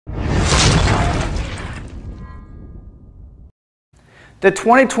The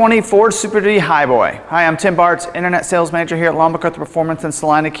 2020 Ford Super Duty Highboy. Hi, I'm Tim Bartz, Internet Sales Manager here at McArthur Performance in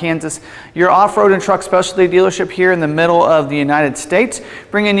Salina, Kansas, your off-road and truck specialty dealership here in the middle of the United States,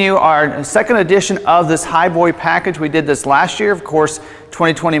 bringing you our second edition of this Highboy package. We did this last year. Of course,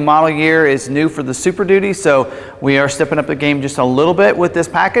 2020 model year is new for the Super Duty, so we are stepping up the game just a little bit with this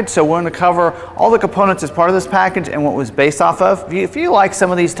package. So we're going to cover all the components as part of this package and what was based off of. If you like some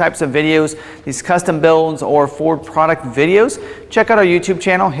of these types of videos, these custom builds or Ford product videos, check out our YouTube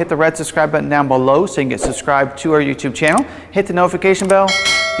channel. Hit the red subscribe button down below so you can get subscribed to our YouTube channel. Hit the notification bell.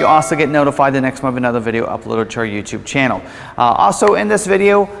 You'll also get notified the next time we have another video uploaded to our YouTube channel. Also in this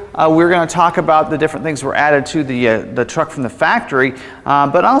video, we're going to talk about the different things were added to the truck from the factory.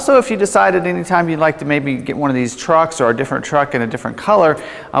 But also if you decided anytime you'd like to maybe get one of these trucks or a different truck in a different color,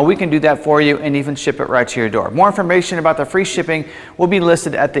 we can do that for you and even ship it right to your door. More information about the free shipping will be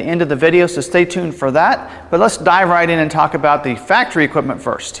listed at the end of the video, so stay tuned for that. But let's dive right in and talk about the factory equipment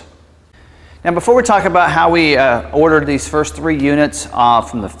first. Now, before we talk about how we ordered these first 3 units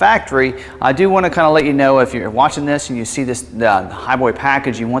from the factory, I do want to kind of let you know, if you're watching this and you see this the Highboy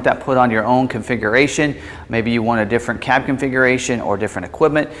package, you want that put on your own configuration. Maybe you want a different cab configuration or different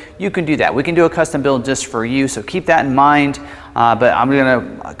equipment. You can do that. We can do a custom build just for you, so keep that in mind. But I'm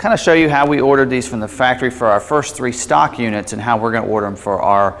going to kind of show you how we ordered these from the factory for our first 3 stock units and how we're going to order them for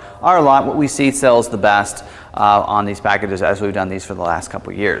our lot, what we see sells the best on these packages as we've done these for the last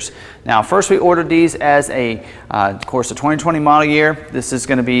couple of years. Now, first we ordered these as of course, the 2020 model year. This is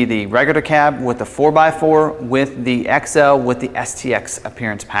going to be the regular cab with the 4x4 with the XL with the STX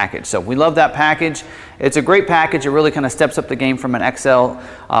appearance package. So we love that package. It's a great package. It really kind of steps up the game from an XL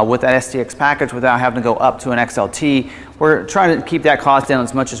with that STX package without having to go up to an XLT. We're trying to keep that cost down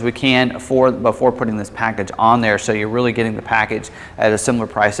as much as we can before putting this package on there, so you're really getting the package at a similar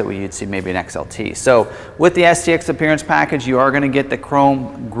price that you'd see maybe an XLT. So with the STX appearance package, you are going to get the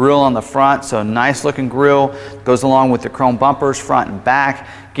chrome grille on the front, so nice looking grille, goes along with the chrome bumpers front and back,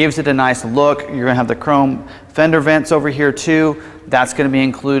 gives it a nice look. You're going to have the chrome fender vents over here too. That's going to be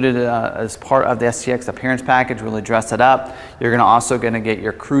included as part of the STX appearance package, really dress it up. You're also going to get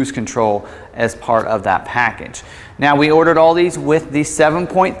your cruise control as part of that package. Now, we ordered all these with the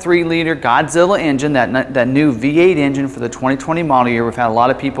 7.3 liter Godzilla engine, that new V8 engine for the 2020 model year. We've had a lot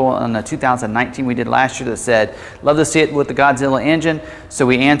of people in the 2019 we did last year that said, love to see it with the Godzilla engine. So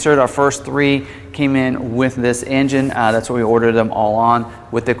we answered. Our first 3 came in with this engine. That's what we ordered them all on,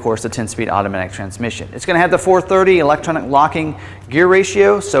 with, of course, the 10-speed automatic transmission. It's going to have the 430 electronic locking gear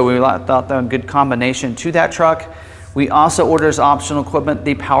ratio, so we thought that was a good combination to that truck. We also ordered as optional equipment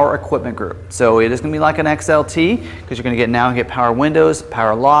the power equipment group. So it is going to be like an XLT, because you're going to get power windows,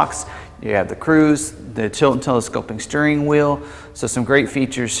 power locks, you have the cruise, the tilt and telescoping steering wheel, so some great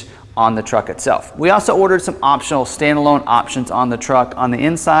features on the truck itself. We also ordered some optional standalone options on the truck. On the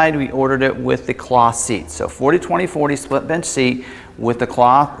inside, we ordered it with the cloth seats. So 40-20-40 split bench seat with the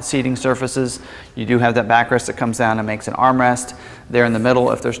cloth seating surfaces. You do have that backrest that comes down and makes an armrest there in the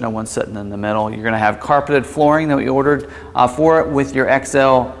middle if there's no one sitting in the middle. You're going to have carpeted flooring that we ordered for it with your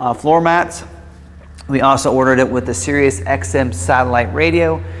XL floor mats. We also ordered it with the Sirius XM satellite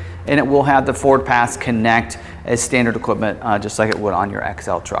radio, and it will have the Ford Pass Connect as standard equipment, just like it would on your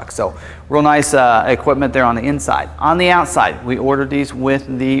XL truck. So real nice equipment there on the inside. On the outside, we ordered these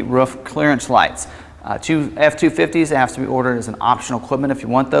with the roof clearance lights. 2 F250s have to be ordered as an optional equipment if you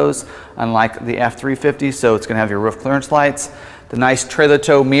want those, unlike the F350, so it's going to have your roof clearance lights. The nice trailer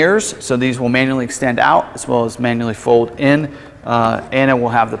tow mirrors, so these will manually extend out as well as manually fold in, and it will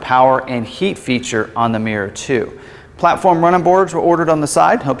have the power and heat feature on the mirror too. Platform running boards were ordered on the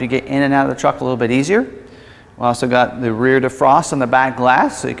side, help you get in and out of the truck a little bit easier. We also got the rear defrost on the back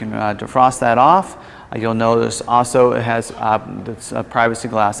glass, so you can defrost that off. You'll notice also it has this privacy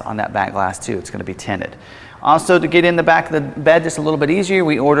glass on that back glass too. It's going to be tinted. Also, to get in the back of the bed just a little bit easier,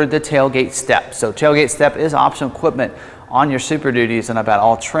 we ordered the tailgate step. So tailgate step is optional equipment on your Super Duties and about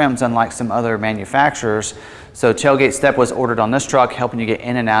all trims, unlike some other manufacturers. So tailgate step was ordered on this truck, helping you get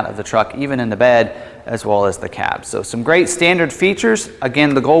in and out of the truck, even in the bed, as well as the cab. So some great standard features.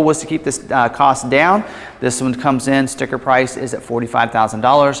 Again, the goal was to keep this cost down. This one comes in, sticker price is at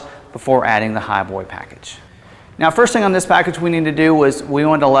 $45,000 before adding the Highboy package. Now, first thing on this package we need to do was we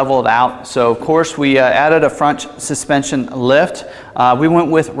wanted to level it out. So of course we added a front suspension lift. We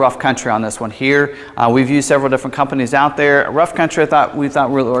went with Rough Country on this one here. We've used several different companies out there. Rough Country we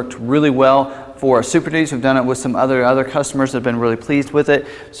thought really worked really well for our Super Duties. We've done it with some other customers that have been really pleased with it.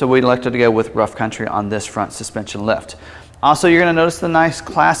 So we elected to go with Rough Country on this front suspension lift. Also, you're going to notice the nice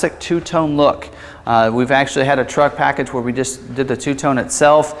classic two-tone look We've actually had a truck package where we just did the two-tone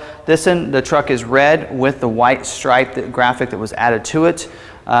itself. This one, the truck is red with the white stripe graphic that was added to it.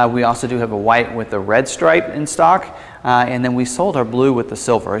 We also do have a white with the red stripe in stock. And then we sold our blue with the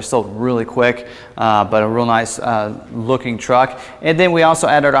silver. It sold really quick, but a real nice looking truck. And then we also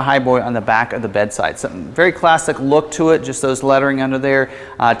added a Highboy on the back of the bedside. Something very classic look to it, just those lettering under there,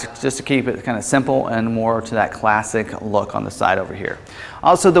 just to keep it kind of simple and more to that classic look on the side over here.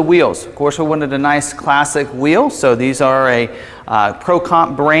 Also the wheels. Of course, we wanted a nice classic wheel. So these are a Pro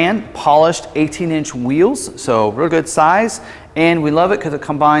Comp brand, polished 18-inch wheels. So real good size. And we love it because it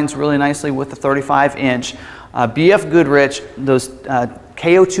combines really nicely with the 35-inch BF Goodrich, those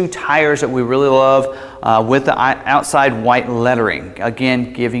KO2 tires that we really love with the outside white lettering.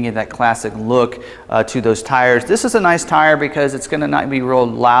 Again, giving you that classic look to those tires. This is a nice tire because it's going to not be real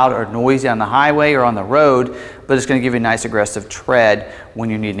loud or noisy on the highway or on the road, but it's going to give you a nice aggressive tread when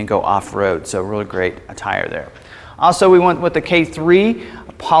you're needing to go off-road. So really great tire there. Also, we went with the K3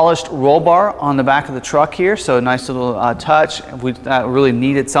 polished roll bar on the back of the truck here, so a nice little touch. We really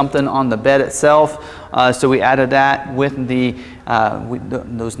needed something on the bed itself, so we added that with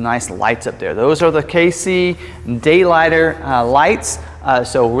those nice lights up there. Those are the KC Daylighter lights,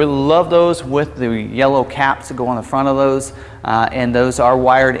 so we really love those with the yellow caps that go on the front of those, and those are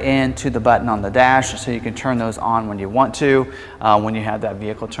wired into the button on the dash, so you can turn those on when you want to, when you have that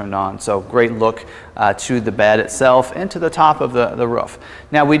vehicle turned on. So great look to the bed itself and to the top of the roof.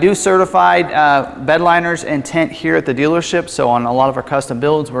 Now we do certified bedliners and tint here at the dealership, so on a lot of our custom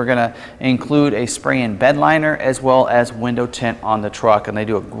builds we're going to include a spray-in bedliner as well as window tint on the truck, and they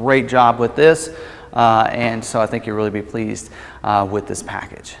do a great job with this, and so I think you'll really be pleased with this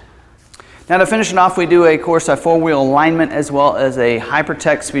package. Now to finish it off, we do of course a four-wheel alignment as well as a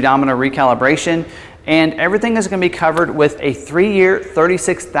HyperTech speedometer recalibration, and everything is going to be covered with a 3-year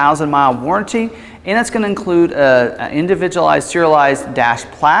 36,000-mile warranty, and it's going to include an individualized serialized dash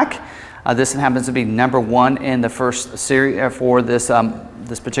plaque. This happens to be #1 in the first series for this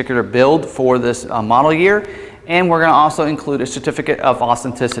this particular build for this model year. And we're going to also include a certificate of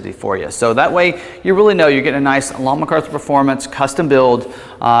authenticity for you. So that way you really know you're getting a nice Long McArthur Performance custom build,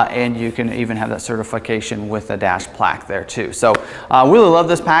 and you can even have that certification with a dash plaque there too. So really love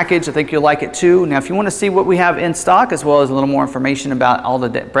this package. I think you'll like it too. Now if you want to see what we have in stock as well as a little more information about all the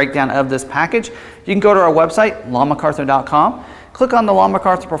breakdown of this package, you can go to our website, longmcarthur.com. Click on the Long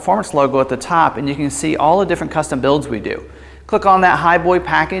McArthur Performance logo at the top and you can see all the different custom builds we do. Click on that Highboy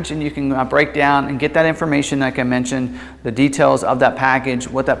package and you can break down and get that information like I mentioned, the details of that package,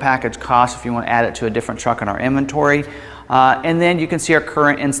 what that package costs if you want to add it to a different truck in our inventory. And then you can see our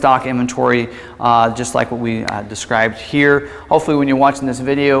current in-stock inventory, just like what we described here. Hopefully when you're watching this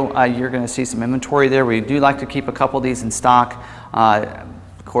video, you're going to see some inventory there. We do like to keep a couple of these in stock.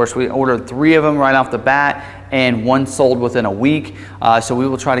 Of course, we ordered 3 of them right off the bat, and 1 sold within a week. So we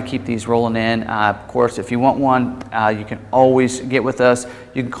will try to keep these rolling in. Of course, if you want one, you can always get with us.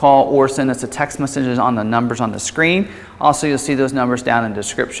 You can call or send us a text messages on the numbers on the screen. Also, you'll see those numbers down in the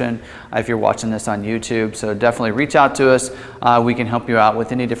description if you're watching this on YouTube. So definitely reach out to us. We can help you out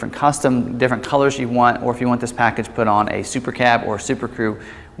with any different different colors you want, or if you want this package put on a Super Cab or Super Crew,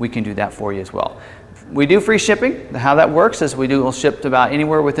 we can do that for you as well. We do free shipping. How that works is we'll ship to about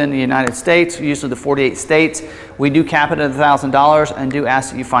anywhere within the United States, usually the 48 states. We do cap it at $1,000 and do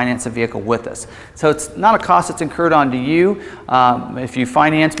ask that you finance a vehicle with us. So it's not a cost that's incurred onto you. If you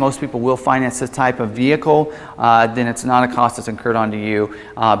finance, most people will finance this type of vehicle, then it's not a cost that's incurred onto you,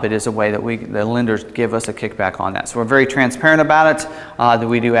 but it's a way that the lenders give us a kickback on that. So we're very transparent about it, that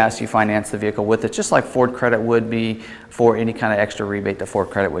we do ask you finance the vehicle with it, just like Ford Credit would be for any kind of extra rebate that Ford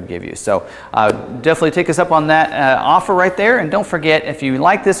Credit would give you. So definitely take us up on that offer right there. And don't forget, if you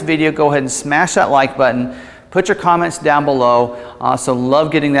like this video, go ahead and smash that like button. Put your comments down below. So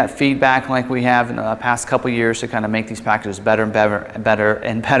love getting that feedback like we have in the past couple years to kind of make these packages better and better and better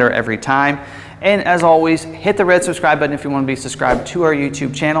and better every time. And as always, hit the red subscribe button if you want to be subscribed to our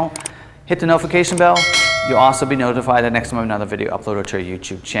YouTube channel. Hit the notification bell. You'll also be notified the next time another video uploaded to our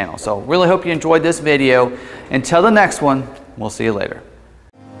YouTube channel. So really hope you enjoyed this video. Until the next one, we'll see you later.